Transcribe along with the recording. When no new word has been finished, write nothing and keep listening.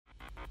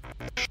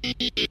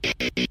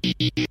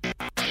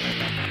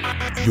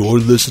You're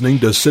listening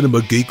to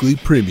Cinema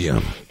Geekly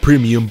Premium.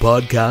 Premium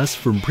podcasts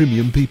from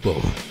premium people.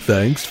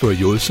 Thanks for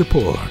your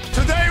support.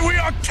 Today we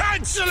are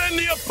canceling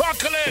the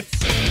apocalypse!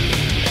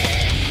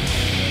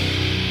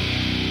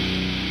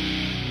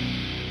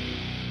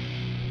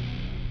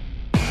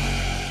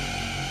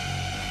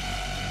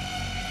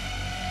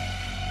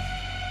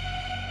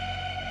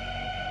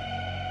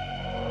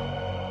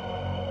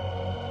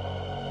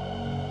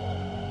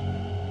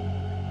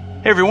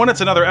 Hey everyone, it's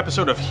another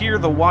episode of Hear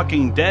the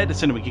Walking Dead,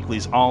 Cinema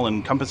Geekly's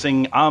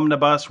all-encompassing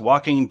omnibus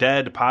Walking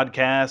Dead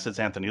podcast. It's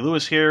Anthony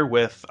Lewis here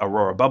with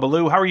Aurora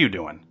Bubaloo. How are you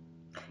doing?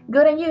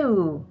 Good, and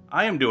you?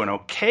 I am doing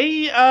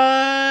okay.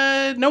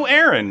 No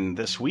Aaron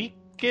this week.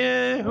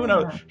 Who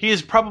knows? He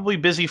is probably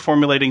busy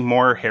formulating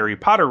more Harry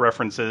Potter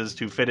references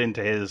to fit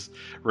into his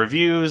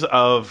reviews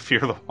of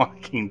Fear the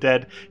Walking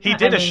Dead. He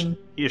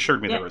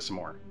assured me there was some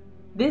more.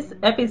 This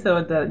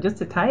episode, just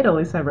the title,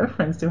 is a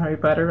reference to Harry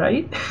Potter,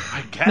 right?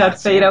 I guess.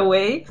 Not fade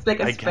away. It's like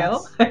a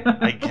spell.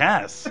 I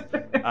guess.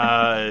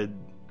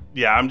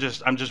 Yeah, I'm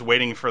just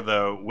waiting for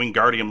the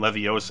Wingardium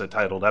Leviosa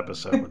titled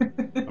episode.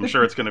 I'm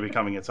sure it's going to be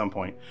coming at some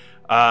point.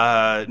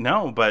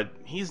 No, but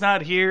he's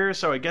not here,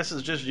 so I guess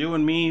it's just you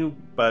and me.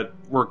 But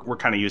we're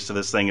kind of used to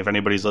this thing. If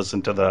anybody's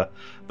listened to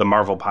the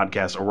Marvel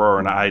podcast, Aurora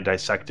and I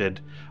dissected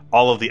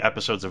all of the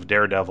episodes of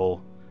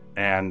Daredevil,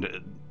 and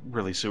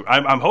really soon.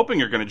 I'm hoping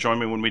you're going to join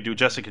me when we do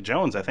Jessica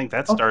Jones. I think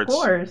that starts. Of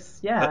course,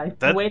 yeah. I've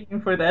been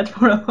waiting for that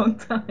for a long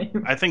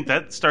time. I think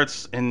that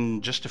starts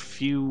in just a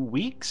few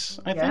weeks.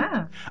 I think.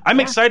 I'm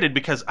excited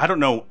because I don't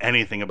know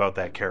anything about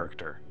that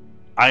character.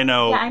 I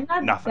know I'm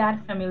not nothing.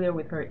 that familiar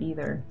with her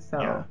either. So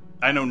yeah.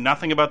 I know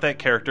nothing about that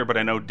character, but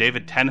I know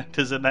David Tennant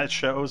is in that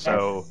show.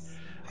 So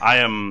I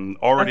am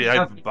already.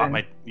 I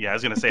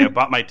was going to say I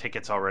bought my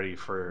tickets already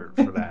for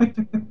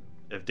that.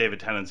 If David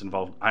Tennant's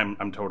involved,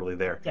 I'm totally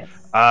there. Yes.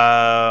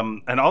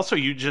 And also,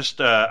 you just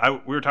we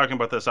were talking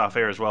about this off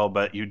air as well,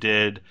 but you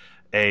did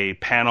a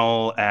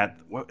panel at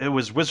it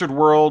was Wizard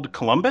World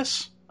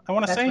Columbus, I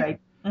want to say. That's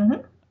right.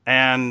 Mm-hmm.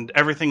 And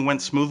everything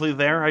went smoothly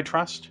there, I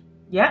trust.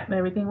 Yeah,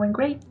 everything went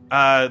great.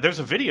 There's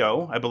a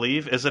video, I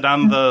believe. Is it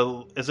on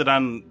on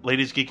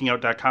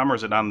ladiesgeekingout.com or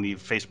is it on the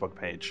Facebook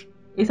page?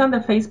 It's on the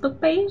Facebook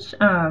page,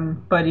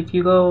 but if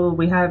you go,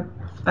 we have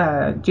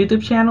a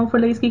YouTube channel for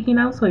Ladies Geeking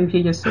Out, so if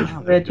you just search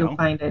for it, you'll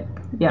find it.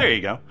 Yeah. There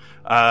you go.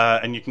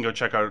 And you can go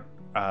check out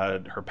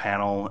her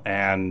panel.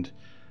 And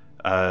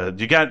do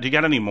you got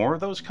any more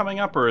of those coming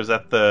up, or is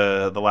that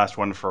the last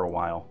one for a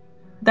while?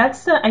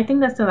 I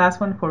think that's the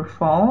last one for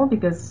fall,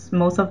 because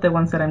most of the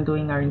ones that I'm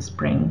doing are in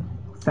spring.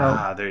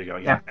 So there you go.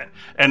 Yeah.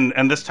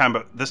 And this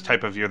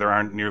type of year, there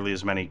aren't nearly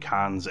as many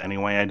cons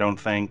anyway, I don't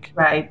think.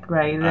 Right.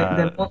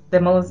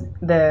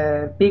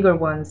 The bigger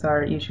ones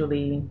are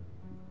usually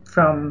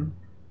from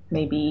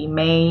maybe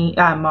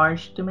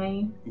March to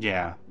May.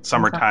 Yeah,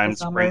 summertime,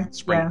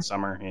 spring,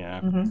 summer.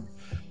 Yeah.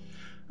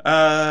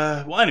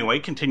 Mm-hmm. Well, anyway,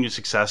 continued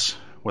success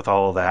with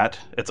all of that.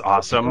 It's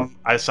awesome.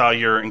 I saw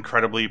your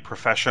incredibly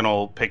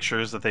professional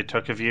pictures that they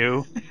took of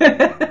you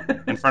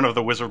in front of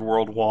the Wizard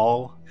World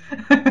wall.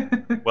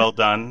 Well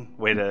done.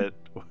 Way to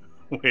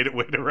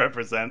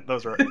represent.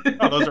 Those are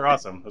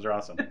awesome. Those are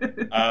awesome.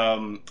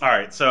 All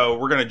right, so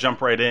we're going to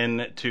jump right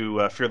in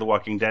to Fear the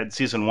Walking Dead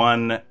Season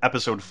 1,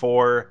 Episode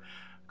 4,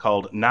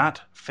 called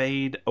Not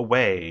Fade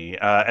Away.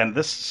 And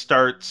this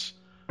starts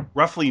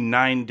roughly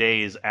 9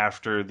 days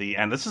after the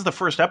end. This is the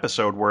first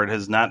episode where it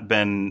has not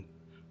been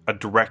a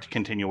direct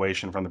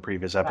continuation from the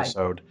previous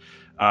episode.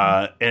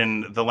 Right.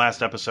 In the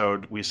last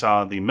episode, we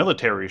saw the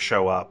military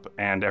show up,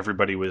 and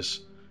everybody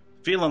was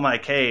feeling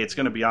like, hey, it's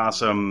going to be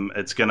awesome.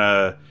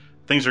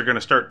 Things are going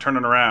to start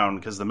turning around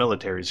because the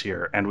military's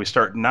here. And we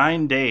start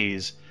 9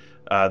 days.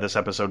 This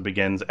episode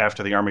begins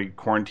after the Army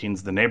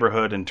quarantines the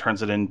neighborhood and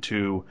turns it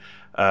into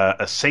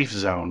a safe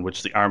zone,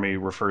 which the Army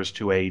refers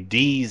to a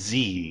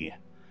DZ.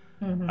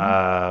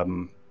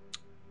 Mm-hmm.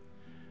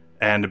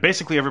 And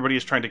basically everybody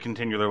is trying to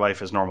continue their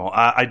life as normal.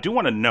 I do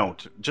want to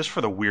note, just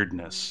for the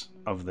weirdness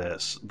of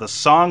this, the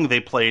song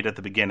they played at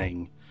the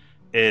beginning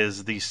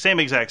is the same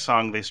exact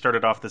song they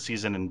started off the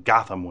season in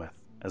Gotham with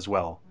as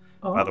well,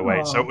 by the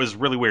way. So it was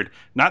really weird.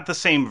 Not the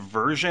same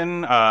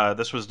version.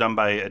 This was done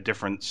by a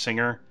different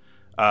singer.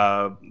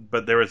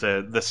 But there was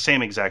the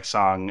same exact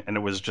song, and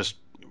it was just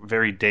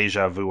very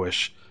deja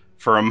vu-ish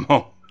for a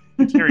moment.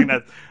 Hearing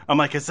that, I'm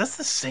like, is this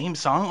the same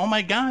song? Oh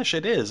my gosh,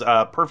 it is.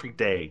 Perfect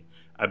Day,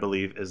 I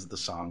believe, is the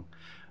song.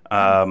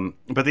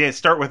 But they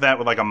start with that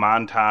with like a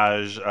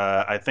montage.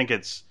 I think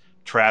it's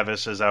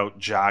Travis is out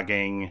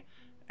jogging.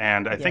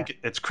 And I think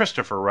it's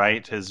Christopher,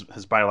 right? His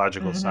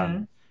biological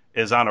son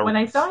is on a... When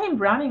I saw him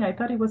running, I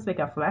thought it was like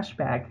a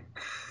flashback.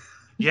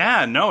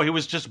 Yeah, no, he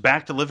was just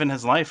back to living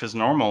his life as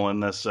normal in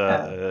this...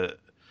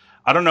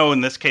 I don't know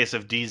in this case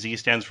if DZ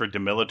stands for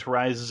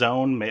Demilitarized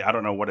Zone. I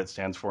don't know what it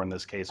stands for in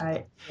this case.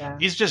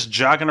 He's just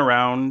jogging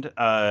around,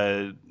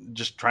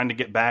 just trying to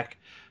get back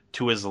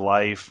to his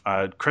life.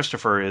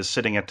 Christopher is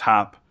sitting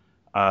atop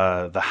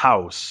the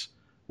house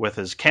with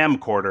his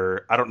camcorder.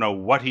 I don't know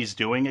what he's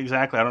doing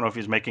exactly. I don't know if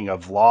he's making a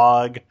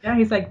vlog. Yeah,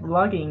 he's like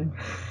vlogging.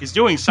 He's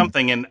doing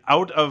something, and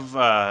out of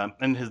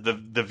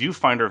the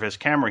viewfinder of his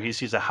camera, he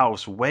sees a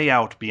house way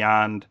out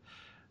beyond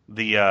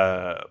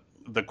the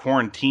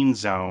quarantine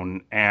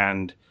zone,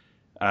 and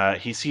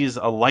he sees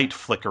a light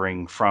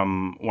flickering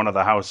from one of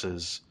the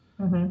houses,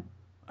 and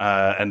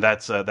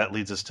that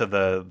leads us to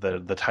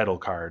the title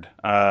card.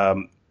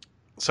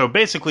 So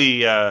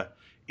basically,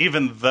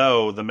 even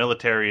though the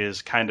military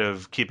is kind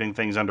of keeping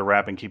things under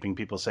wrap and keeping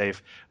people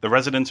safe, the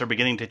residents are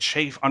beginning to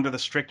chafe under the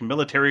strict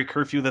military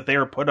curfew that they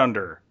are put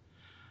under.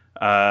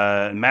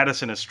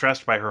 Madison is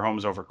stressed by her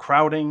home's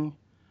overcrowding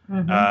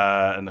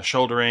and the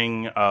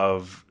shouldering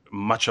of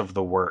much of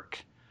the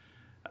work.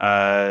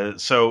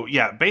 So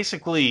yeah,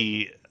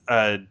 basically,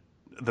 the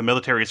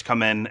military has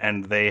come in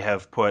and they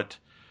have put,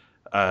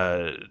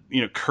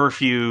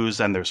 curfews,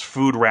 and there's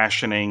food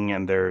rationing,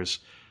 and there's,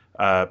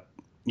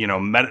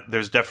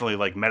 there's definitely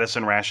like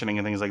medicine rationing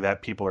and things like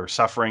that. People are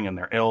suffering and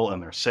they're ill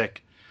and they're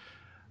sick.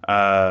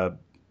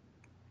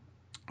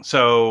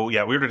 So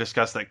yeah, we were to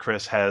discuss that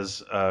Chris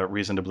has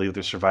reason to believe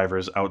there's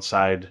survivors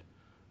outside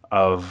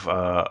of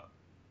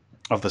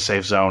the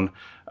safe zone.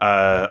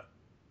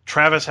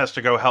 Travis has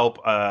to go help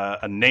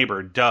a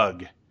neighbor,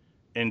 Doug,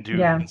 into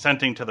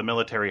consenting to the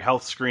military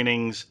health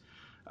screenings.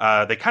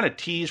 They kind of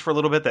tease for a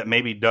little bit that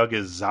maybe Doug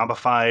is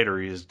zombified or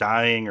he's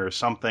dying or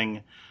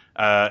something.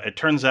 It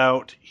turns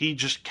out he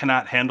just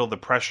cannot handle the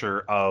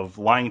pressure of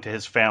lying to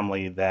his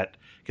family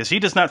because he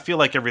does not feel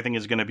like everything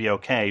is going to be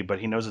okay, but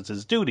he knows it's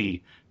his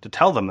duty to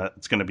tell them that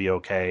it's going to be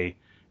okay.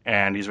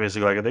 And he's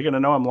basically like, are they going to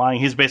know I'm lying?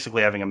 He's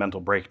basically having a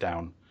mental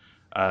breakdown,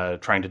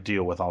 trying to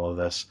deal with all of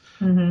this.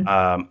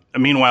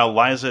 Meanwhile,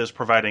 Liza is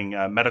providing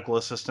medical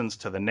assistance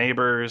to the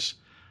neighbors.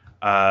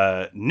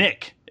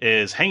 Nick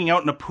is hanging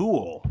out in a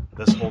pool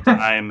this whole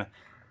time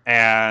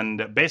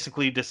and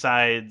basically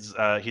decides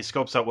he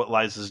scopes out what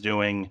Liza's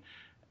doing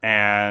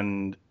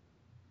and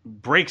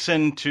breaks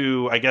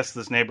into, I guess,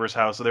 this neighbor's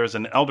house. So there's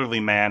an elderly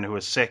man who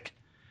is sick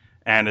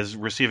and is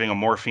receiving a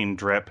morphine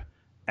drip,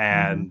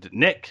 and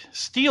Nick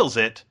steals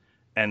it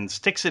and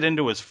sticks it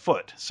into his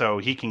foot so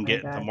he can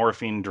get the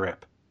morphine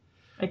drip.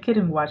 I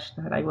couldn't watch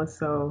that. I was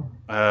so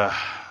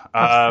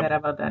upset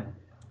about that.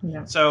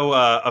 Yeah. So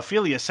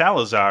Ophelia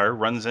Salazar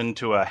runs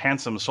into a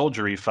handsome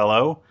soldiery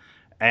fellow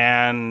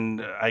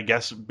and I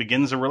guess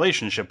begins a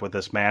relationship with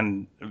this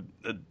man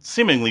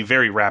seemingly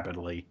very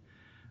rapidly.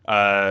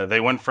 They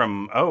went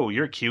from, oh,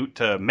 you're cute,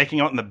 to making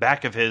out in the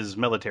back of his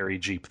military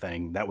Jeep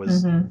thing. That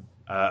was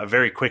a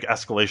very quick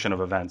escalation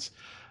of events.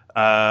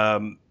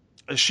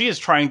 She is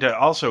trying to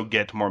also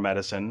get more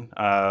medicine,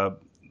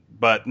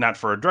 but not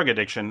for a drug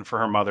addiction, for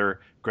her mother,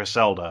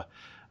 Griselda.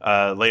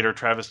 Later,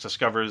 Travis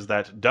discovers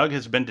that Doug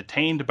has been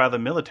detained by the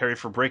military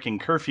for breaking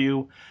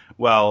curfew,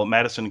 while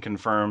Madison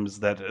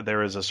confirms that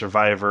there is a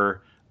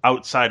survivor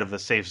outside of the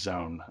safe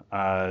zone.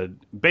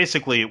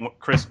 Basically,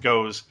 Chris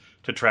goes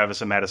to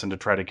Travis and Madison to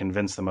try to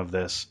convince them of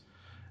this,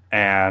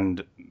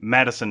 and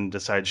Madison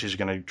decides she's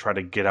going to try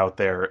to get out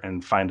there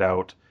and find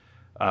out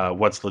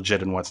what's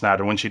legit and what's not.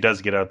 And when she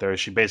does get out there,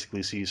 she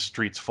basically sees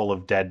streets full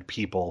of dead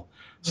people.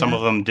 Some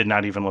of them did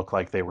not even look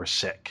like they were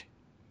sick.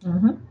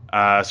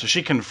 So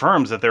she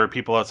confirms that there are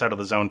people outside of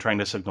the zone trying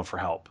to signal for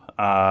help.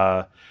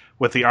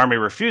 With the army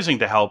refusing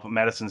to help,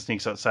 Madison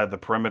sneaks outside the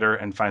perimeter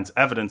and finds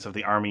evidence of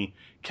the army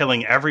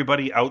killing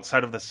everybody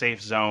outside of the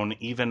safe zone,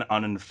 even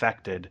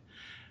uninfected.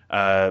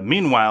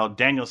 Meanwhile,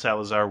 Daniel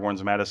Salazar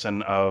warns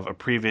Madison of a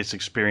previous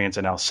experience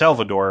in El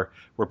Salvador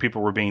where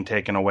people were being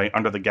taken away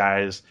under the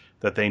guise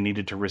that they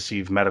needed to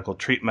receive medical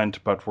treatment,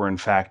 but were in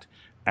fact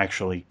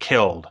actually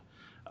killed.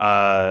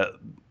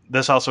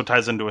 This also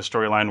ties into a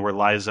storyline where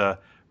Liza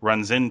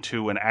runs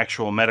into an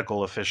actual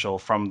medical official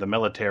from the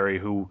military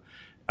who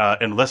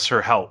enlists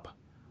her help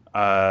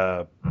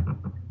to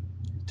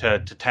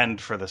tend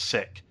for the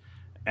sick.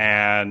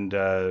 And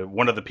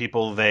one of the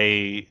people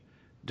they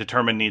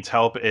determine needs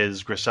help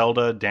is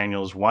Griselda,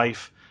 Daniel's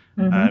wife,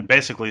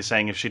 basically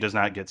saying if she does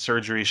not get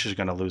surgery, she's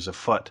going to lose a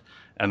foot.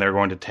 And they're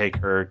going to take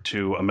her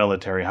to a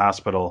military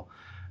hospital.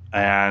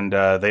 And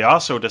they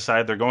also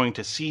decide they're going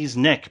to seize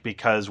Nick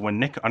because when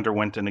Nick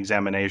underwent an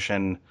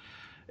examination,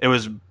 it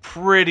was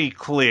pretty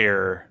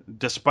clear,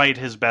 despite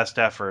his best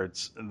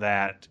efforts,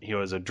 that he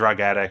was a drug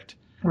addict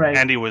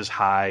and he was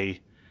high.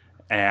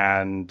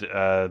 And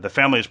the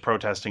family is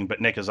protesting, but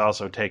Nick is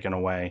also taken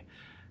away.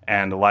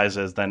 And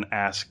Eliza is then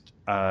asked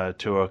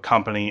to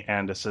accompany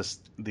and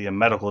assist the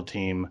medical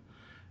team.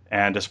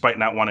 And despite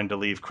not wanting to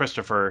leave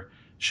Christopher,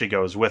 she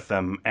goes with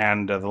them.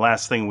 And the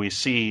last thing we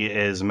see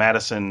is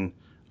Madison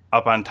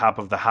up on top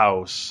of the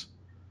house,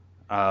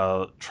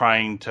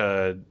 trying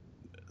to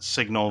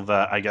signal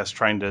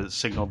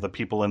the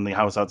people in the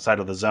house outside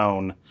of the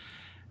zone.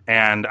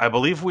 And I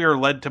believe we are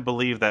led to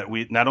believe that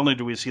we not only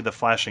do we see the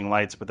flashing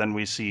lights, but then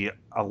we see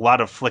a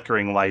lot of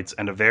flickering lights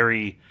and a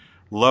very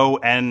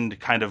low-end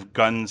kind of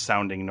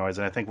gun-sounding noise.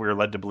 And I think we were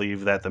led to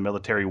believe that the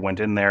military went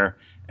in there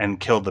and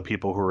killed the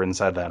people who were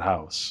inside that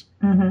house.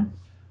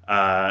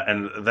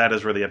 And that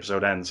is where the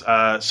episode ends.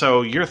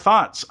 So your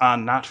thoughts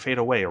on Not Fade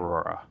Away,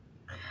 Aurora?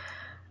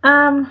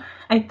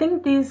 I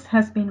think this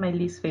has been my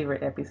least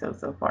favorite episode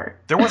so far.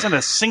 There wasn't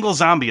a single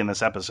zombie in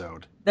this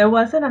episode. There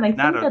wasn't, and I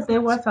think that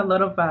there was a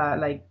lot of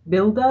like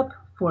build up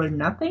for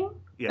nothing.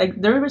 Yeah.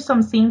 Like there were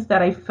some scenes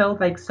that I felt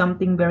like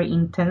something very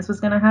intense was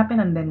gonna happen,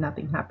 and then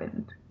nothing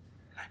happened.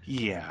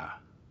 Yeah.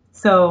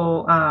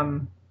 So,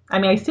 I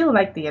mean, I still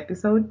like the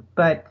episode,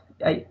 but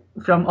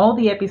from all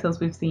the episodes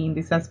we've seen,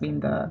 this has been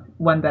the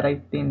one that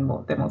I've been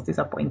the most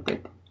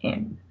disappointed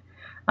in.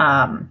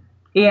 And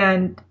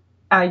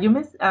you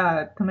missed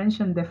to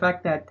mention the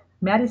fact that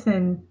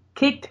Madison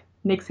kicked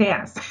Nick's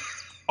ass.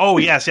 Oh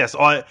yes.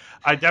 Oh,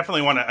 I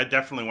definitely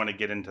want to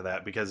get into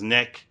that because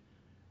Nick,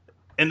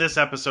 in this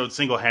episode,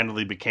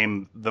 single-handedly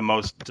became the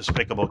most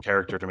despicable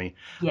character to me.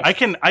 Yes.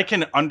 I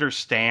can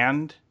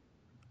understand.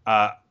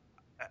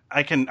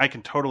 I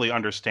can totally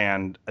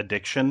understand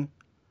addiction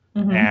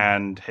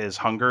and his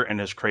hunger and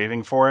his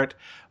craving for it,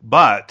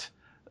 but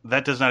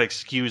that does not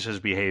excuse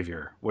his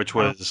behavior, which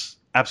was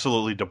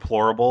absolutely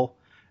deplorable.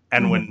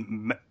 And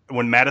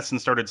when Madison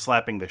started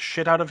slapping the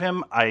shit out of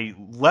him, I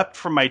leapt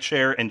from my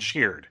chair and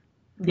cheered.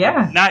 Yeah,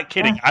 I'm not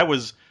kidding. Yeah. I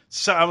was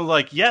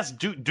like, yes,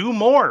 do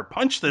more,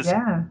 punch this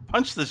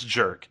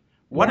jerk.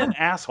 What an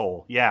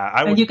asshole.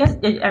 Yeah, and you guys,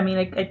 I mean,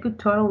 I could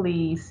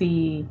totally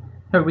see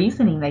her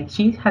reasoning. Like,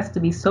 she has to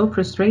be so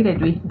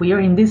frustrated. We are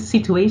in this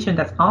situation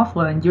that's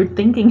awful, and you're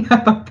thinking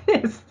about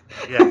this.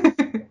 Yeah.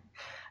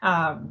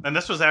 And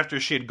this was after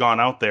she had gone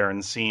out there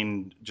and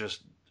seen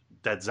just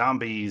dead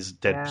zombies,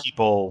 dead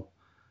people.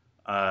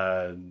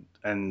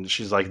 And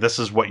she's like, this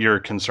is what you're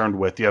concerned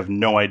with. You have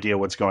no idea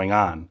what's going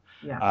on.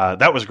 Yeah.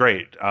 That was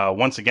great.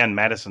 Once again,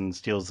 Madison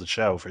steals the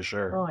show for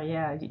sure. Oh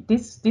yeah.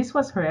 This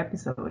was her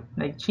episode.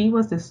 Like, she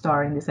was the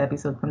star in this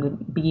episode from the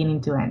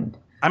beginning to end.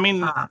 I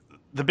mean,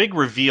 the big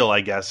reveal, I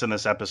guess, in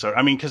this episode,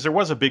 I mean, because there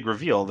was a big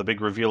reveal. The big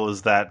reveal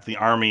is that the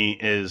army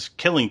is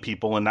killing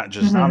people and not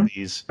just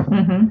zombies.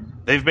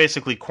 They've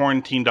basically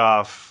quarantined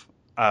off,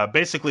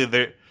 basically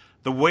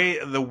the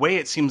way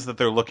it seems that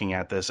they're looking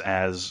at this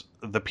as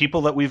the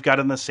people that we've got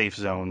in the safe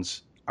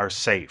zones are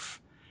safe.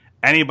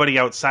 Anybody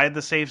outside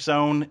the safe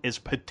zone is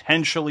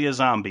potentially a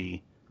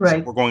zombie.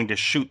 Right. So we're going to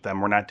shoot them.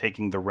 We're not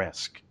taking the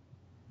risk.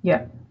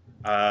 Yeah.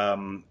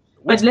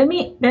 But let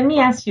me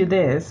ask you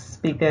this,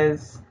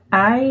 because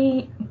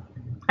I'm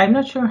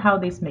not sure how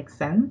this makes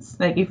sense.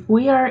 Like, if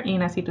we are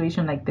in a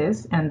situation like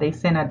this and they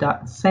send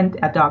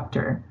a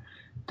doctor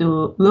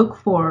to look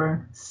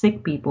for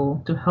sick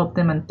people to help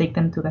them and take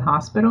them to the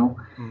hospital,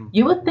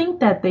 you would think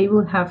that they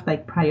would have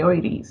like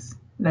priorities.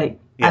 Like,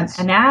 yes.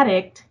 an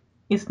addict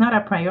is not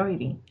a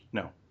priority.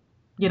 No.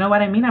 You know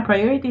what I mean? A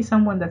priority is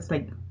someone that's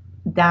like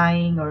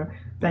dying, or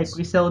like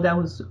Griselda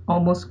was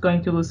almost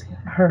going to lose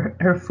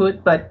her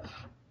foot, but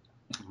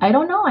I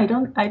don't know. I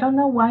don't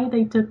know why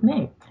they took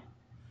Nick.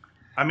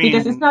 I mean,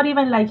 because it's not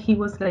even like he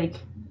was like,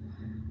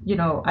 you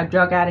know, a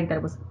drug addict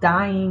that was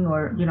dying,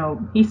 or, you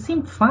know, he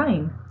seemed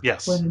fine.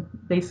 Yes. When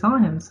they saw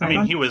him. So I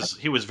mean, he was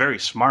very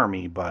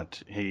smarmy,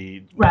 but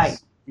he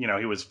was, you know,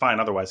 he was fine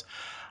otherwise.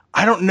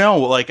 I don't know.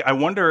 Like, I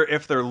wonder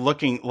if they're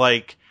looking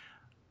like,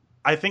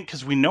 I think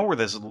because we know where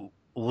this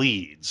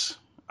leads,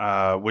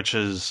 which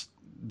is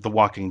The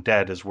Walking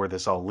Dead is where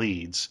this all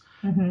leads.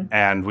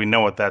 And we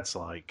know what that's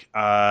like.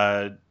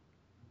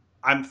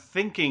 I'm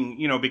thinking,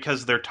 you know,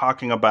 because they're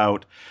talking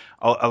about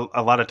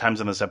a lot of times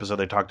in this episode,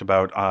 they talked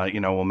about, you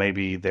know, well,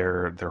 maybe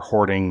they're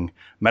hoarding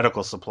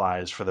medical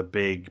supplies for the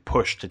big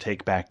push to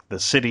take back the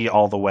city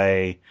all the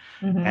way.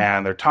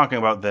 And they're talking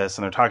about this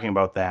and they're talking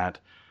about that.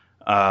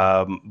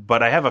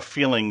 But I have a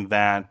feeling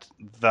that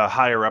the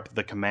higher up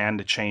the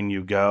command chain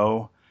you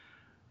go,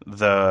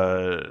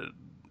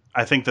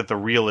 I think that the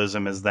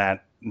realism is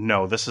that,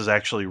 no, this is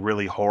actually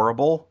really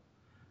horrible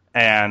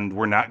and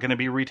we're not going to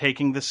be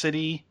retaking the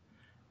city.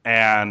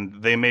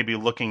 And they may be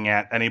looking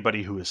at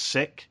anybody who is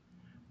sick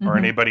or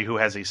anybody who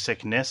has a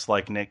sickness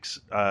like Nick's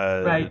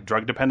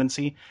drug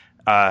dependency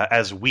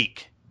as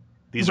weak.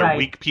 These are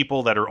weak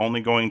people that are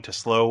only going to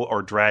slow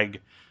or drag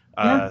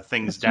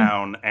things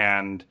down.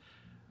 And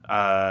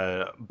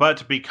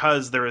but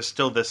because there is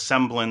still this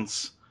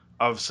semblance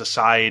of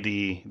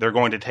society, they're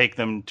going to take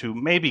them to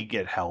maybe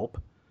get help.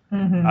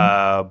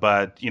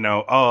 But, you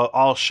know,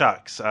 all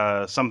shucks,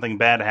 something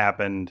bad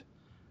happened.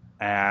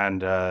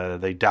 And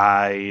they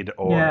died,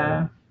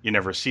 or you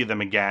never see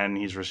them again.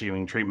 He's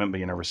receiving treatment, but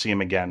you never see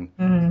him again.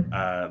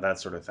 That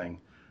sort of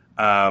thing.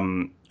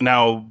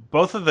 Now,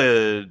 both of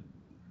the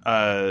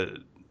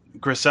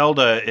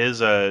Griselda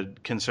is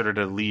considered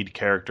a lead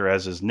character,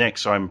 as is Nick.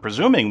 So I'm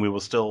presuming we will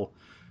still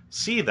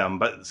see them.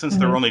 But since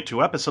there are only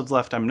 2 episodes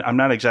left, I'm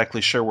not exactly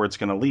sure where it's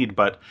going to lead.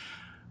 But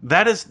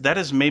that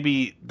is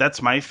maybe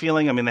that's my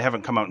feeling. I mean, they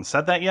haven't come out and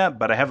said that yet,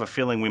 but I have a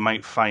feeling we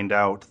might find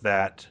out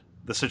that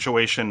the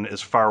situation is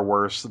far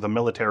worse. The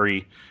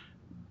military,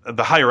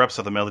 the higher ups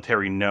of the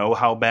military know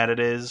how bad it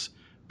is,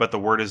 but the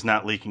word is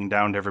not leaking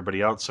down to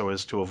everybody else so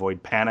as to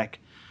avoid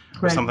panic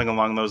or something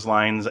along those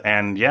lines.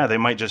 And yeah, they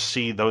might just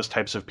see those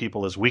types of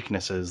people as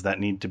weaknesses that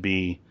need to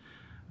be,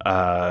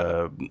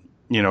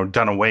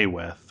 done away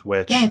with.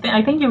 Which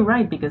I think you're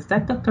right, because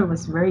that doctor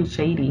was very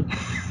shady.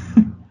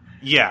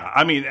 Yeah,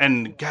 I mean,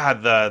 and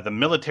God, the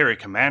military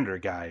commander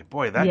guy,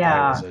 boy, that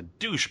guy was a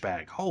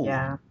douchebag. Holy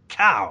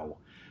cow!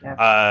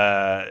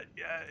 Yeah.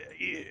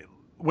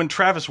 When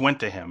Travis went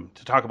to him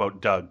to talk about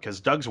Doug,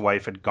 because Doug's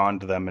wife had gone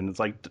to them, and it's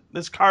like,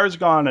 this car's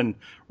gone, and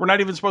we're not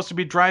even supposed to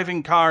be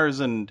driving cars,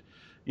 and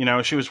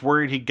she was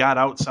worried he got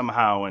out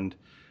somehow, and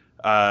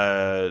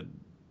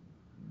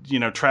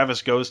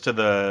Travis goes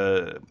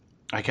to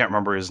I can't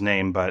remember his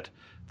name, but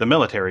the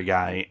military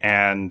guy,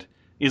 and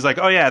he's like,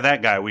 oh yeah,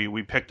 that guy,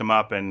 we picked him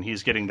up, and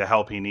he's getting the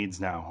help he needs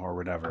now, or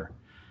whatever.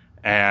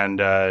 And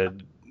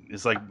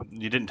it's like,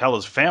 you didn't tell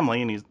his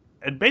family, and he's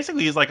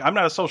like, I'm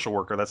not a social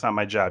worker, that's not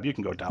my job, you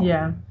can go tell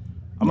him.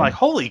 I'm like,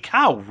 holy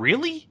cow,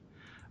 really?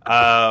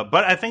 But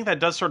I think that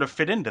does sort of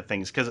fit into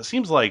things, because it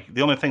seems like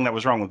the only thing that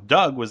was wrong with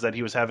Doug was that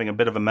he was having a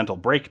bit of a mental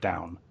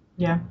breakdown.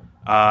 Yeah.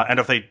 And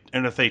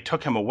if they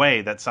took him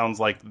away, that sounds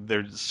like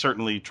they're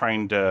certainly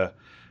trying to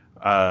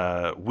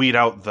weed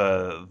out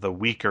the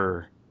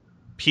weaker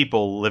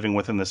people living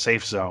within the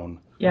safe zone.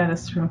 Yeah,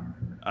 that's true.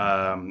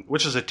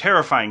 Which is a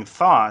terrifying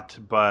thought,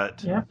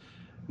 but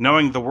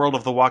knowing the world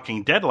of The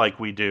Walking Dead like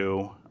we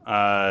do,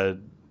 I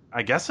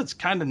guess it's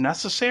kind of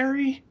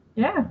necessary.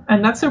 Yeah,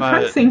 and not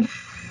surprising.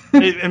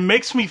 It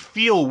makes me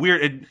feel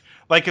weird.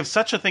 Like, if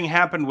such a thing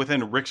happened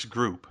within Rick's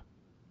group,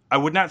 I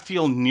would not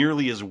feel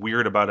nearly as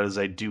weird about it as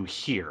I do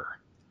here.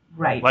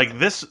 Right. Like,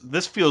 this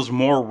feels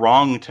more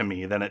wrong to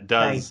me than it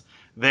does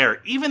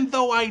there, even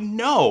though I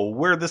know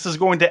where this is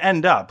going to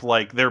end up.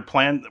 Like, their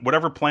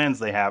whatever plans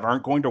they have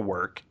aren't going to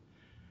work.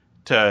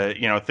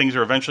 Things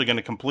are eventually going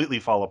to completely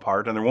fall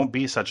apart, and there won't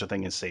be such a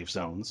thing as safe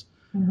zones,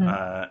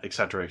 et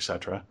cetera, et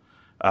cetera.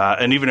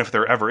 And even if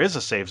there ever is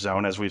a safe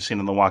zone, as we've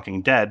seen in The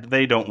Walking Dead,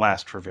 they don't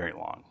last for very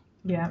long.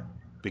 Yeah.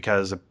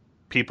 Because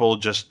people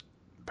just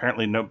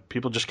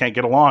can't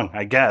get along,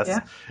 I guess.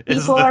 Yeah.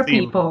 People are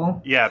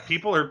people. Yeah,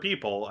 people are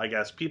people, I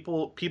guess.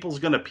 People's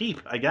gonna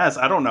peep, I guess.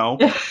 I don't know.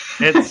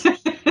 It's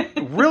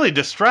really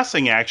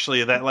distressing,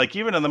 actually, that, like,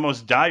 even in the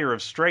most dire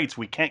of straits,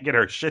 we can't get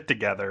our shit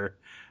together.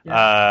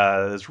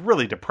 Yeah. It's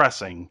really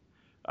depressing.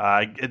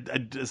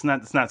 It's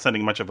not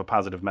sending much of a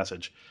positive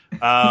message.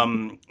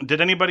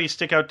 Did anybody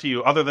stick out to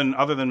you other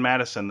than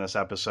Madison this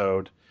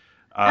episode?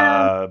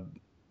 I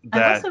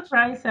was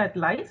surprised at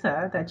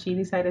Liza that she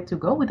decided to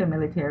go with the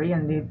military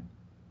and leave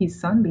her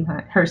son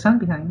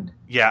behind.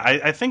 Yeah,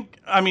 I think,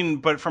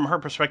 but from her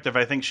perspective,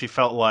 I think she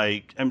felt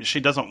like, she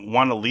doesn't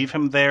want to leave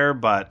him there,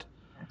 but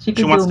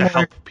she wants to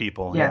help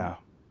people. Yeah.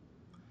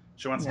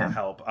 She wants to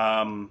help.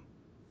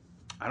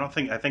 I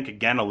think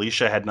again,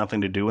 Alicia had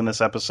nothing to do in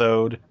this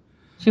episode.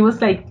 She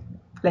was like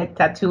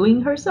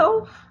tattooing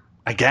herself.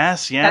 I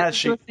guess, yeah.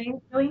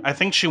 I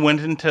think she went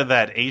into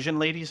that Asian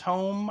lady's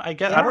home, I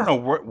guess. Yeah. I don't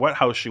know what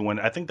house she went.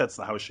 I think that's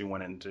the house she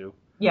went into.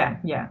 Yeah.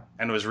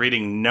 And was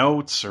reading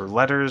notes or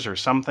letters or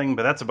something,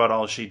 but that's about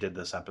all she did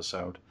this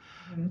episode.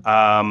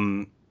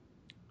 Mm-hmm.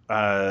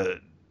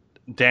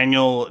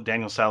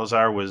 Daniel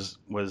Salazar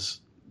was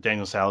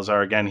Daniel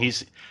Salazar again.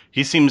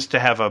 He seems to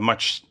have a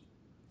much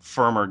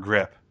firmer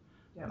grip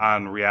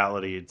on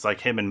reality. It's like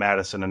him and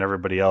Madison and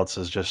everybody else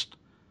is just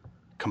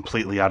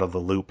completely out of the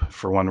loop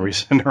for one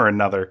reason or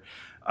another.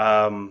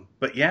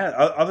 But yeah,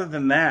 other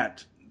than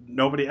that,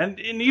 nobody, and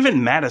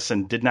even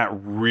Madison did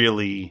not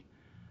really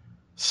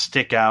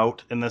stick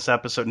out in this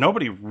episode.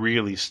 Nobody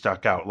really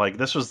stuck out. Like,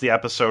 this was the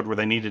episode where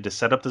they needed to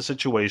set up the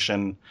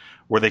situation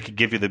where they could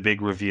give you the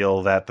big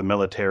reveal that the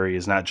military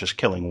is not just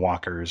killing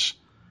walkers.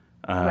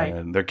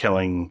 They're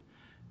killing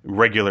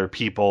regular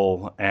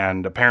people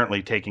and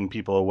apparently taking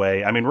people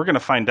away. I mean, we're going to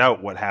find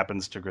out what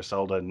happens to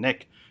Griselda and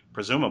Nick,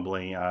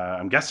 presumably.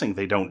 I'm guessing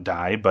they don't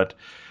die, but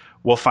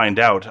we'll find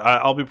out.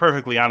 I'll be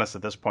perfectly honest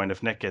at this point.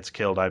 If Nick gets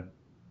killed,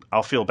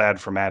 I'll feel bad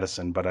for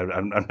Madison, but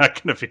I'm not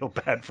going to feel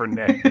bad for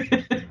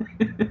Nick.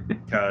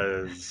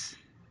 Because,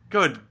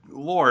 good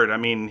Lord, I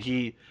mean,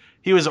 he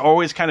was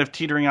always kind of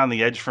teetering on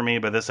the edge for me,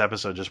 but this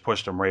episode just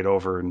pushed him right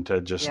over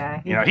into just,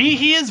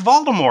 he is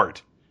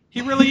Voldemort.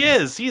 He really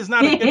is. He is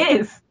not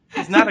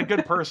He's not a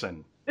good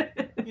person.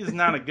 He's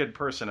not a good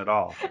person at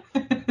all.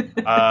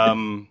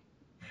 Well,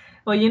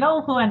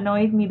 who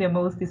annoyed me the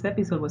most this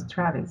episode was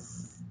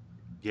Travis.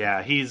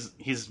 Yeah, he's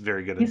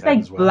very good at that as well.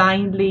 He's like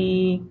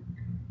blindly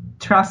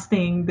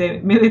trusting the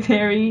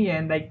military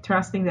and like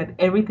trusting that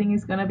everything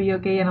is going to be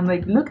okay. And I'm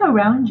like, look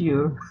around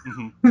you.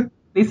 Mm-hmm.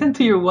 Listen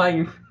to your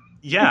wife.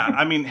 Yeah,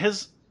 I mean,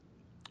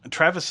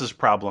 Travis's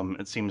problem,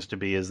 it seems to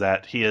be, is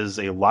that he is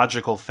a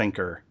logical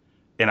thinker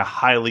in a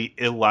highly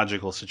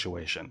illogical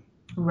situation.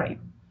 Right.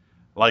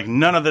 Like,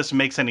 none of this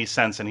makes any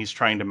sense, and he's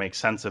trying to make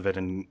sense of it,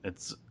 and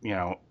it's,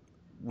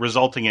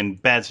 resulting in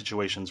bad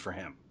situations for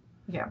him.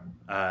 Yeah.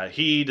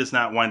 He does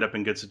not wind up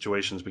in good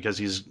situations because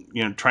he's,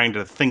 trying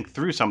to think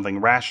through something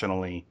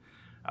rationally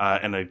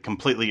in a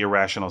completely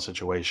irrational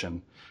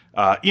situation.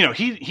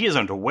 He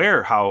isn't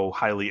aware how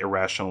highly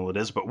irrational it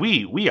is, but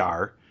we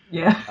are.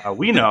 Yeah.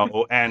 We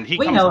know, and we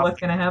know what's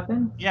going to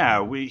happen.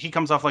 Yeah, he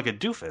comes off like a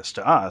doofus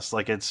to us.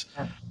 Like, it's,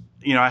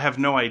 I have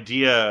no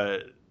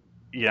idea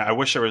yeah, I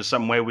wish there was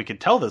some way we could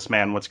tell this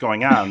man what's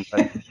going on.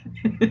 But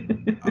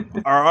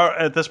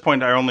at this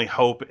point, our only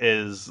hope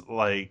is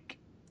like,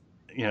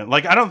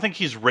 I don't think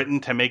he's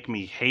written to make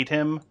me hate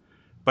him,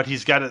 but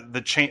he's got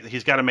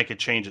to make a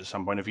change at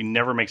some point. If he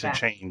never makes a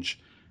change,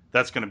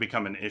 that's going to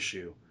become an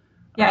issue.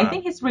 Yeah, I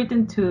think it's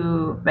written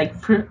to like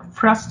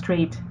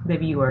frustrate the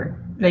viewer,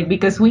 like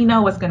because we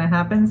know what's gonna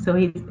happen. So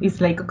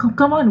he's like,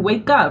 come on,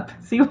 wake up,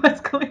 see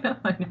what's going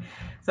on.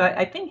 So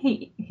I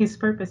think his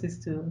purpose is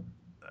to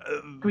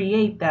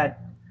create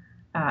that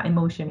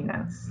emotion in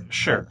us.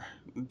 Sure,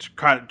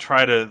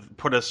 try to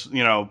put us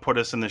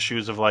in the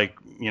shoes of like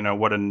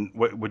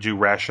what would you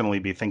rationally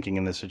be thinking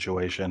in this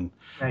situation,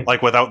 right.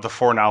 Like without the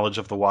foreknowledge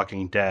of The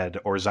Walking Dead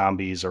or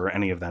zombies or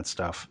any of that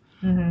stuff.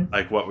 Mm-hmm.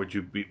 Like what would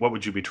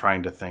you be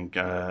trying to think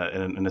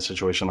in a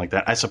situation like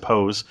that? I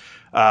suppose,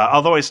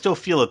 although I still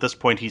feel at this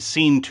point he's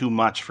seen too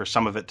much for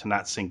some of it to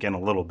not sink in a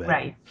little bit.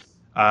 Right.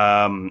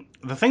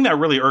 The thing that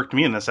really irked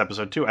me in this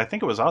episode too, I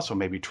think it was also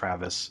maybe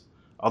Travis,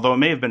 although it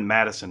may have been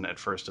Madison at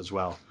first as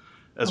well,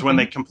 is when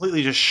they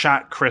completely just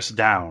shot Chris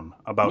down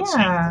about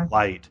seeing the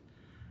light.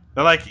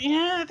 They're like,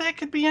 yeah, that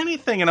could be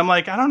anything, and I'm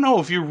like, I don't know.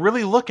 If you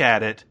really look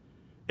at it.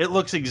 It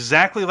looks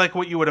exactly like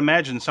what you would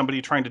imagine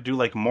somebody trying to do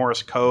like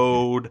Morse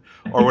code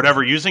or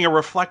whatever, using a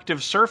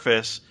reflective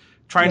surface,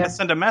 trying to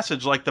send a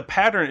message. Like the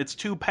pattern, it's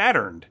too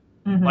patterned.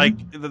 Mm-hmm.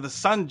 Like the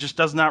sun just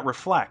does not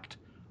reflect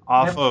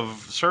off of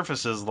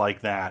surfaces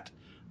like that.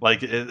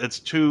 Like it's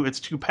too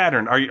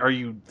patterned. Are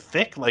you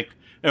thick? Like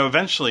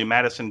eventually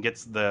Madison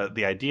gets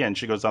the idea and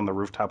she goes on the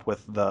rooftop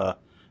with the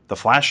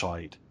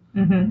flashlight.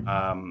 Mm-hmm.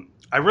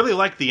 I really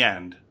liked the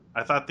end.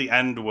 I thought the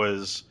end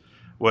was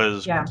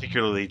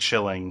particularly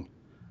chilling.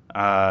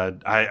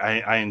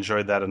 I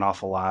enjoyed that an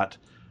awful lot.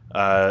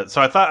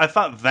 So I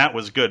thought that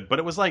was good, but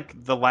it was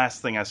like the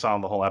last thing I saw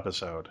in the whole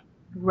episode.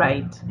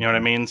 Right. You know what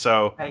I mean?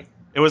 So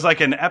it was like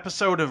an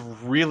episode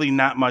of really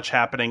not much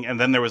happening, and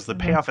then there was the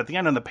payoff at the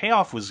end, and the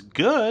payoff was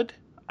good.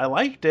 I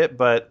liked it,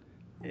 but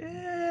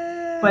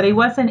it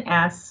wasn't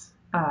as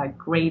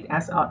great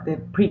as the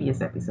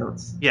previous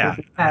episodes. Yeah,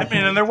 I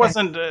mean, and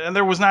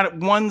there was not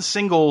one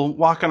single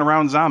walking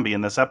around zombie in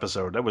this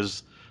episode. That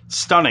was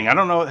stunning. I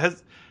don't know.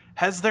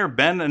 Has there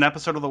been an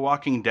episode of The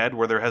Walking Dead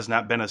where there has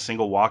not been a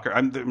single walker?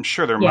 I'm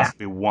sure there must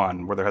be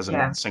one where there hasn't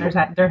been a single.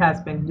 There has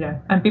been,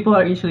 and people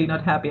are usually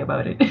not happy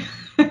about it.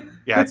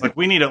 Yeah, it's like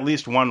we need at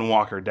least one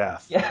walker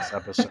death this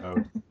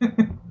episode,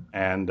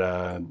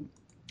 and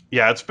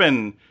it's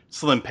been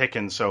slim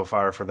pickings so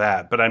far for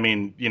that. But I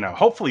mean,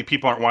 hopefully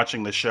people aren't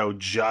watching the show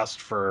just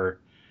for,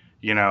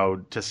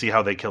 to see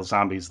how they kill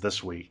zombies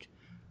this week.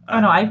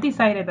 No, I've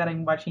decided that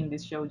I'm watching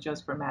this show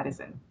just for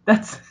Madison.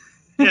 That's.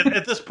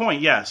 At this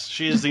point, yes,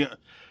 she's the.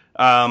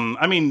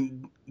 I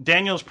mean,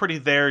 Daniel's pretty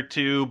there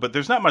too, but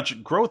there's not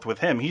much growth with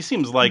him. He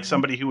seems like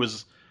somebody who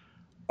was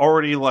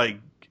already like,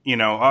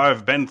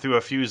 I've been through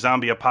a few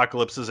zombie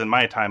apocalypses in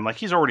my time. Like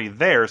he's already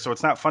there, so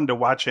it's not fun to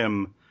watch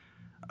him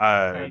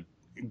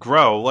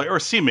grow. Like, or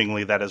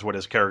seemingly that is what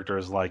his character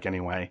is like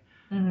anyway.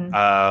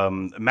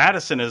 Mm-hmm.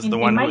 Madison is the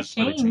one who is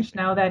changed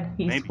now that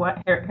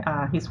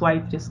his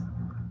wife just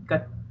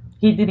got.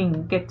 He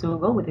didn't get to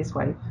go with his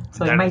wife,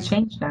 so it might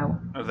change now.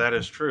 That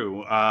is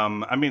true.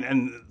 I mean,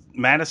 and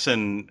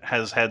Madison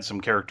has had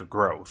some character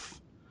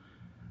growth.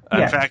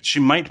 In fact,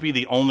 she might be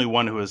the only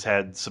one who has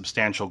had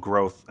substantial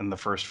growth in the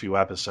first few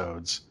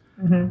episodes.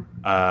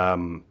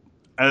 Mm-hmm.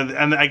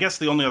 And I guess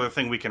the only other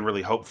thing we can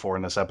really hope for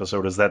in this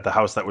episode is that the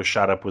house that was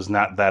shot up was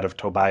not that of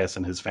Tobias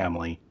and his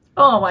family.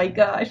 Oh my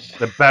gosh.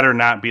 That better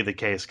not be the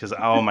case, because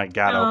oh my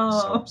god, I'll be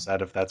so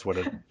upset if that's what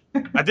it.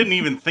 I didn't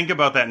even think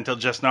about that until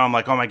just now. I'm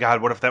like, oh my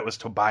god, what if that was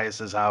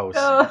Tobias's house?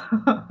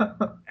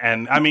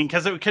 And I mean,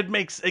 because it could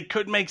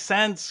make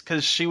sense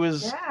because she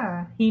was.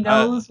 Yeah, he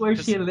knows where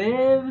she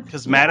lived.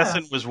 Because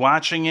Madison was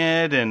watching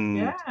it,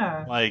 and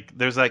like,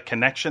 there's that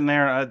connection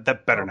there.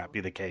 That better not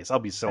be the case. I'll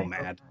be so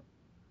mad.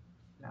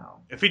 No.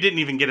 If he didn't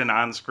even get an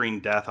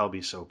on-screen death, I'll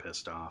be so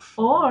pissed off.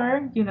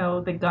 Or,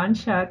 the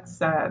gunshots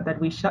that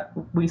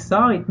we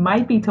saw, it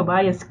might be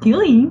Tobias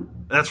killing.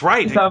 That's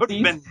right. It could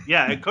have been,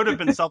 it could have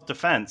been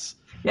self-defense.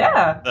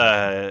 Yeah.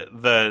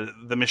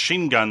 The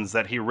machine guns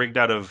that he rigged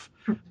out of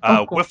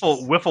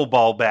wiffle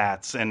ball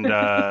bats and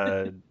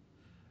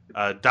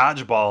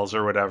dodgeballs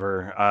or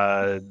whatever.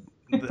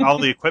 All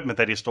the equipment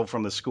that he stole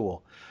from the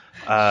school.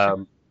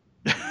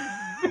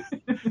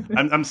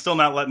 I'm still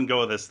not letting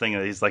go of this thing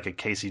that he's like a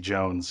Casey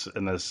Jones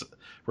in this,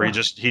 where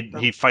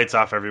he fights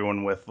off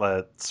everyone with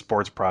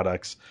sports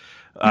products.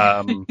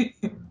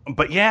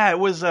 But yeah, it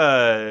was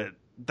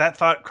that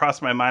thought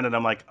crossed my mind, and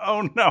I'm like,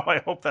 oh no, I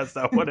hope that's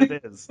not what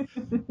it is.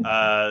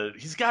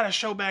 He's got to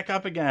show back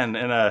up again,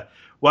 and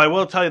well, I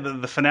will tell you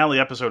that the finale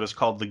episode is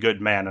called The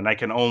Good Man, and I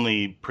can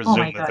only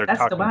presume that they're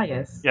talking.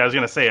 Tobias. Yeah, I was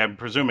going to say, I'm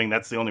presuming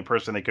that's the only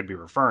person they could be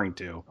referring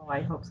to. Oh,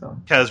 I hope so.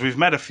 Because we've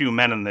met a few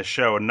men in this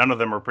show, and none of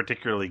them are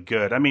particularly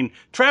good. I mean,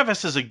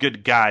 Travis is a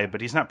good guy, but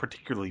he's not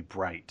particularly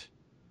bright.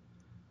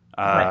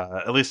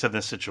 Right. At least in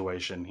this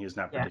situation, he's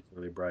not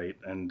particularly bright.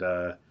 And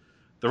the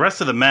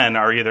rest of the men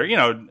are either,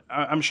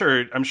 I'm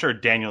sure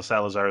Daniel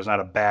Salazar is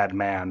not a bad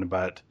man,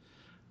 but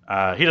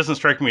He doesn't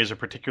strike me as a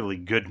particularly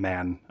good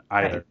man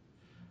either.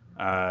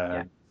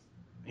 Right.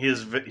 He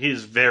is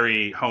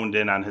very honed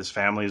in on his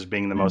family as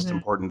being the most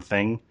important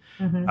thing,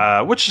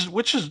 which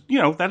is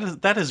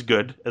that is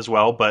good as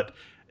well. But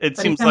it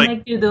seems like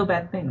make you do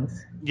bad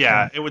things.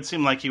 Yeah, it would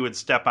seem like he would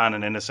step on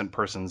an innocent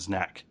person's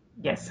neck.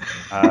 Yes.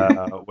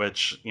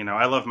 Which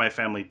I love my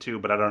family too,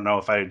 but I don't know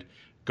if I'd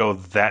go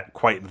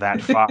quite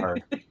that far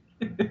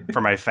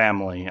for my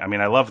family. I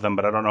mean, I love them,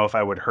 but I don't know if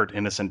I would hurt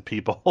innocent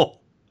people.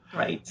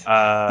 Right.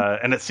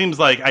 And it seems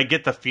like I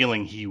get the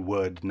feeling he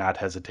would not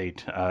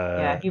hesitate.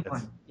 He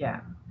would.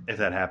 Yeah. If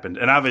that happened.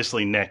 And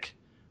obviously Nick,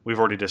 we've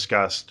already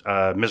discussed,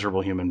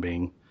 miserable human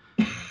being.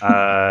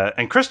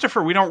 And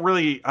Christopher, I don't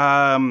really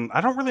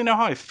know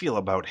how I feel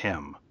about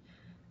him.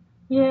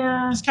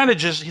 Yeah. He's kind of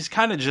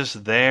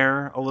just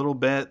there a little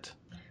bit.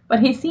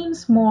 But he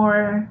seems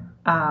more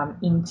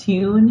in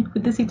tune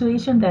with the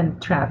situation than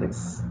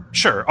Travis.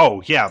 Sure.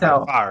 Oh, yeah,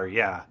 by far,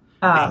 yeah.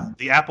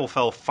 The apple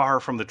fell far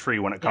from the tree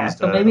when it comes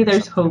to... So maybe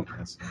there's hope.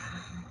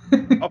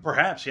 Oh,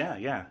 perhaps, yeah.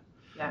 Yeah.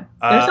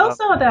 There's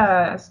also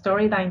the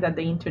storyline that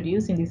they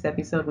introduced in this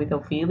episode with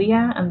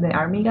Ophelia and the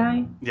army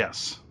guy.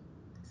 Yes.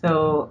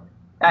 So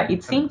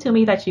it seemed to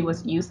me that she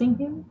was using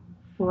him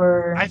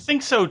for... I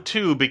think so,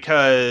 too,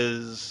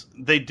 because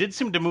they did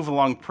seem to move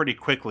along pretty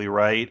quickly,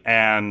 right?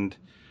 And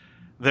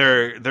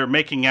they're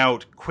making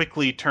out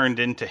quickly turned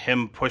into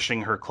him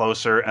pushing her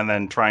closer and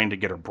then trying to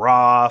get her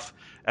bra off.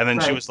 And then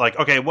she was like,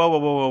 okay,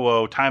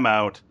 whoa, time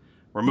out.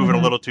 We're moving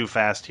a little too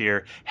fast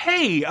here.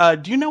 Hey,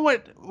 do you know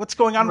what's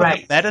going on with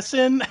that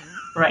medicine?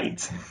 Right.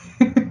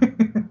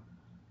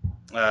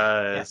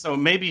 So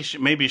maybe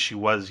she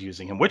was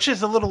using him, which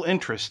is a little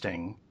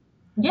interesting.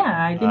 Yeah,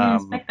 I didn't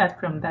expect that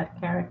from that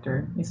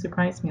character. It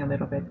surprised me a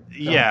little bit. So.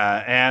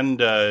 Yeah, and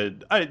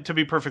to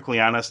be perfectly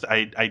honest,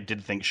 I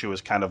did think she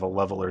was kind of a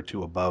level or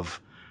two above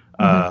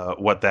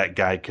what that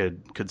guy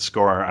could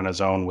score on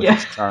his own with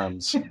his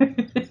charms.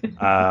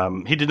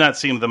 He did not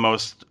seem the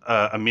most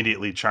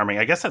immediately charming.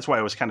 I guess that's why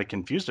I was kind of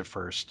confused at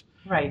first.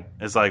 Right.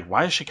 It's like,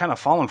 why is she kind of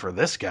falling for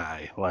this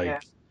guy?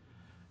 Like,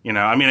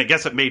 I mean, I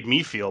guess it made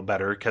me feel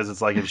better because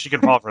it's like, if she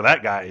could fall for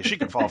that guy, she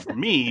could fall for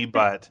me.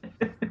 But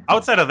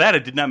outside of that,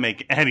 it did not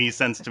make any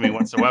sense to me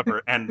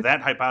whatsoever. And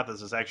that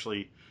hypothesis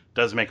actually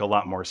does make a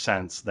lot more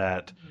sense,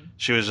 that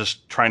she was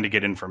just trying to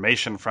get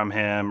information from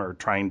him or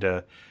trying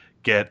to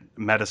get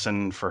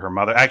medicine for her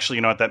mother. Actually,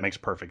 you know what? That makes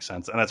perfect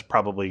sense. And that's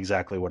probably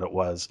exactly what it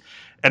was.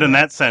 And in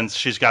that sense,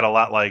 she's got a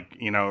lot like,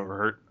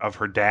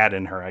 her dad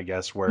in her, I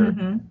guess,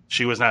 where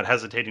she was not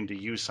hesitating to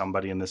use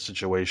somebody in this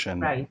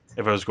situation if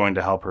it was going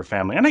to help her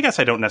family. And I guess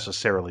I don't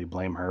necessarily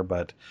blame her,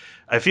 but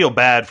I feel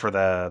bad for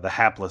the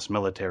hapless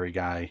military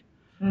guy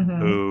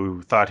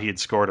who thought he had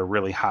scored a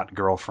really hot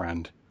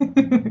girlfriend.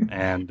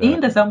 And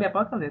in the zombie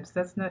apocalypse,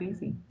 that's not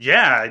easy.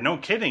 Yeah, no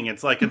kidding.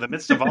 It's like in the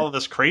midst of all of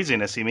this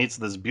craziness, he meets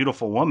this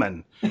beautiful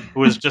woman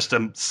who is just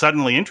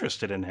suddenly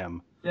interested in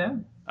him. Yeah.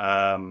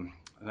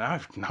 Now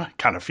I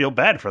kind of feel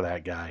bad for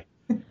that guy.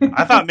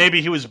 I thought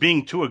maybe he was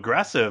being too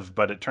aggressive,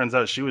 but it turns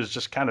out she was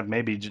just kind of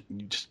maybe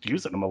just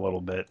using him a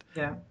little bit.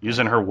 Yeah.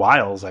 Using her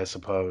wiles, I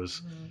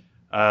suppose.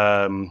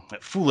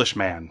 Foolish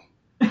man.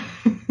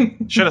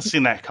 Should have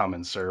seen that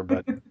coming, sir,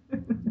 but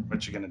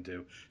what you gonna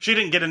do? She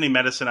didn't get any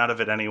medicine out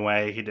of it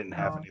anyway. He didn't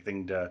have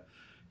anything to...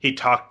 He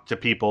talked to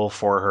people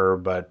for her,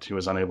 but he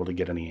was unable to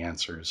get any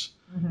answers.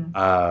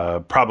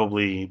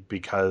 Probably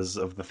because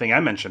of the thing I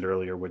mentioned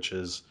earlier, which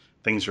is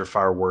things are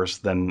far worse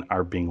than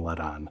are being let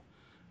on.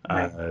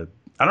 Right.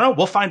 I don't know.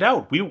 We'll find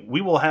out. We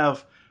will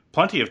have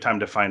plenty of time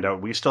to find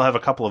out. We still have a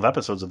couple of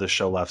episodes of this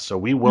show left, so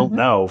we will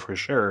know for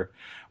sure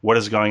what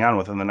is going on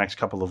within the next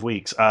couple of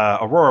weeks.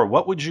 Aurora,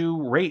 what would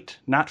you rate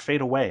Not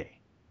Fade Away?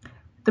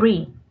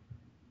 3.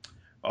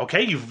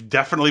 Okay, you've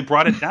definitely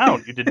brought it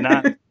down. You did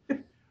not.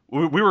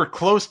 We were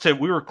close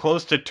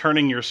to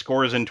turning your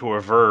scores into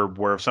a verb,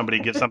 where if somebody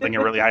gives something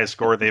a really high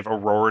score, they've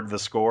aurored the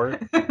score.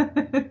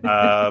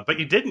 But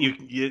you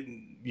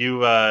didn't.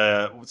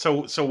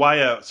 So why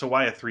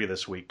a 3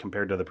 this week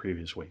compared to the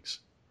previous weeks?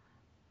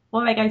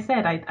 Well, like I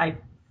said, I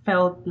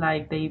felt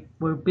like they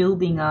were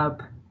building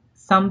up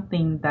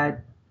something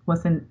that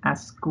wasn't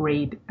as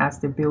great as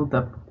the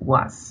build-up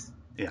was.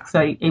 Yeah.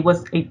 So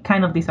it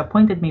kind of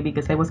disappointed me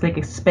because I was like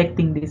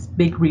expecting this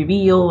big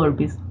reveal or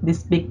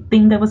this big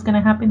thing that was going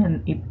to happen,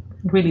 and it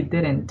really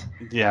didn't.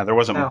 Yeah, there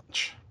wasn't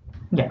much.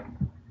 Yeah.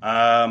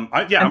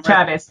 And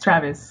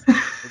Travis.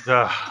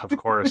 Of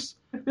course.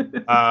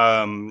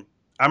 I'm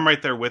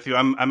right there with you.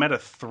 I'm at a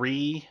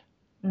 3.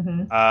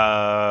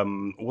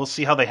 We'll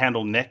see how they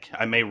handle Nick.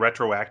 I may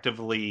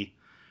retroactively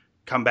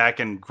come back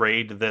and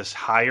grade this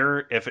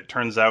higher if it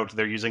turns out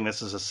they're using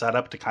this as a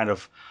setup to kind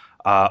of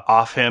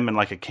off him in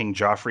like a King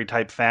Joffrey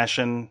type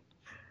fashion,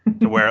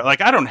 to where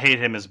like I don't hate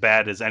him as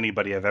bad as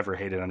anybody I've ever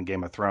hated on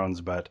Game of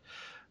Thrones, but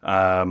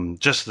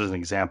just as an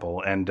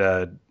example, and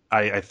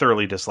I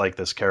thoroughly dislike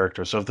this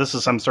character. So if this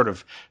is some sort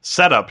of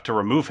setup to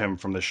remove him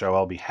from the show,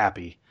 I'll be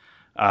happy.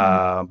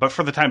 But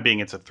for the time being,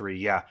 it's a 3.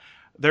 Yeah,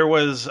 there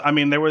was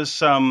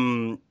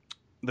some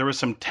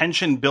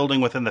tension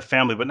building within the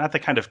family, but not the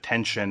kind of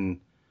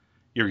tension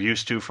you're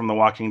used to from The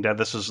Walking Dead.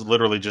 This is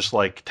literally just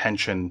like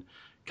tension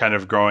kind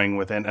of growing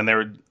within, and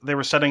they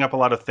were setting up a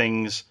lot of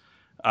things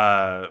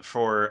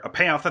for a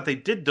payoff that they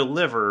did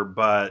deliver.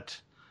 But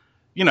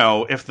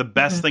if the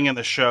best thing in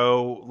the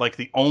show, like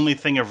the only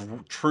thing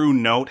of true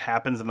note,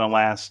 happens in the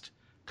last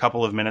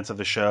couple of minutes of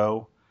the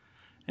show,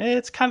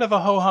 it's kind of a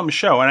ho-hum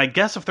show. And I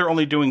guess if they're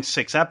only doing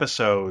 6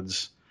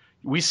 episodes,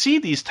 we see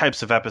these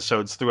types of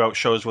episodes throughout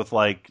shows with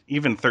like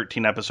even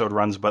 13 episode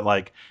runs, but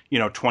like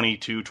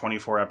 22,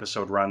 24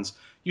 episode runs.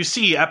 You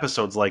see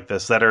episodes like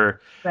this that are,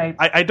 right.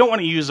 I don't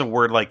want to use a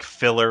word like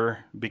filler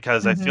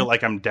because I feel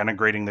like I'm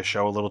denigrating the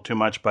show a little too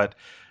much, but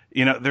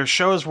there's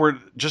shows where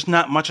just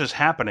not much is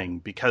happening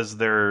because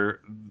the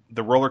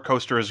roller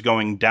coaster is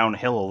going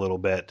downhill a little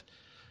bit.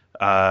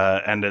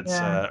 And it's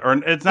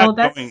or it's not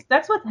going.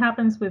 That's what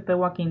happens with The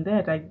Walking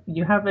Dead. Like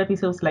you have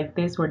episodes like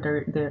this where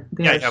they're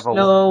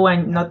slow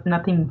and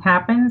nothing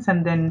happens,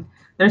 and then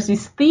there's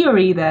this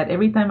theory that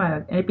every time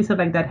an episode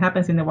like that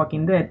happens in The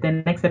Walking Dead, the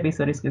next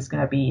episode is just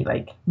gonna be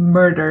like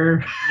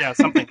murder. Yeah,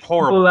 something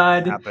horrible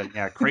blood. Happen.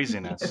 Yeah,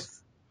 craziness.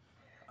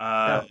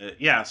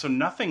 Yes. So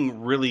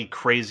nothing really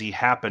crazy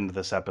happened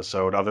this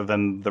episode other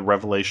than the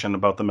revelation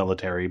about the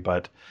military.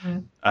 But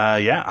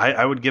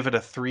I would give it a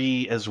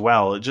 3 as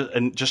well.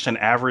 Just an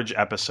average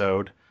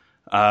episode.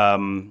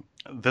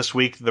 This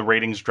week, the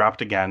ratings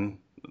dropped again.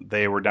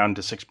 They were down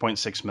to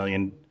 6.6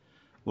 million.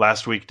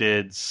 Last week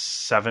did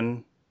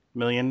 7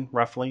 million,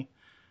 roughly.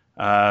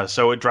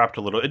 So it dropped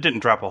a little. It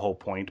didn't drop a whole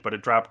point, but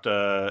it dropped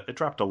a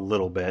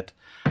little bit.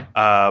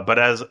 But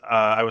as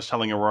I was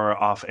telling Aurora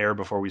off air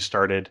before we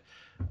started,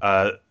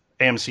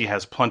 AMC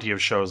has plenty of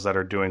shows that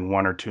are doing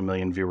 1 or 2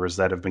 million viewers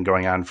that have been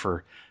going on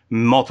for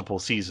multiple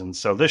seasons.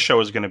 So this show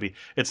is going to be,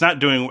 it's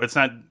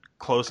not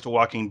close to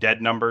Walking Dead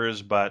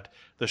numbers, but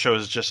the show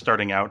is just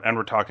starting out and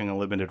we're talking a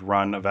limited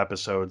run of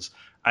episodes.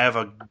 I have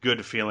a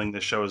good feeling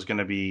the show is going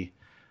to be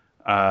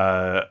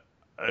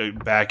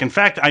back. In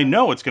fact, I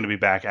know it's going to be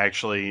back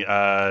actually,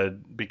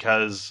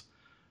 because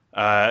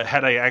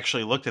had I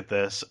actually looked at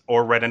this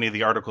or read any of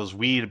the articles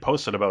we had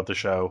posted about the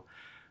show,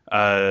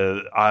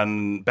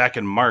 back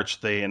in March,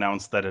 they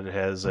announced that it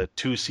has a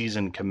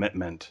 2-season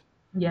commitment.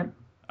 Yep.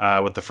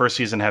 With the first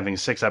season having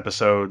 6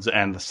 episodes,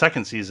 and the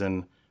second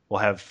season will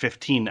have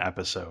 15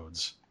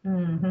 episodes.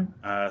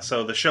 Mm-hmm.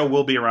 So the show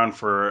will be around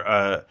for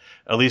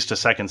at least a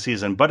second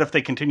season. But if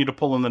they continue to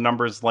pull in the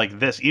numbers like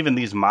this, even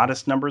these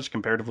modest numbers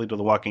comparatively to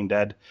The Walking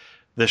Dead,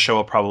 this show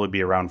will probably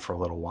be around for a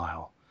little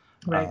while.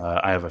 Right.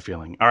 I have a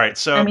feeling. All right.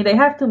 So they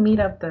have to meet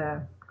up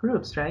the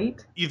groups,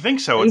 right? You think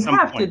so? They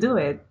have to do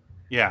it.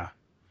 Yeah.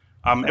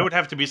 It would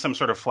have to be some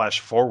sort of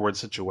flash forward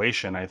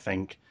situation, I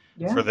think,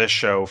 for this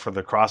show, for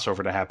the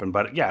crossover to happen.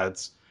 But yeah,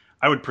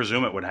 I would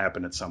presume it would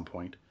happen at some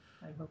point.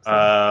 I hope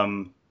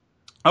so.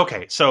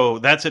 Okay, so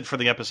that's it for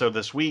the episode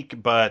this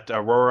week. But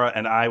Aurora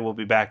and I will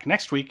be back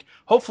next week,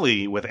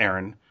 hopefully with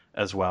Aaron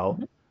as well,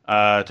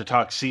 to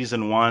talk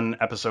season 1,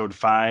 episode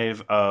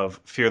 5 of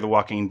Fear the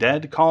Walking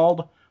Dead,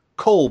 called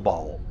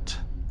Cobalt.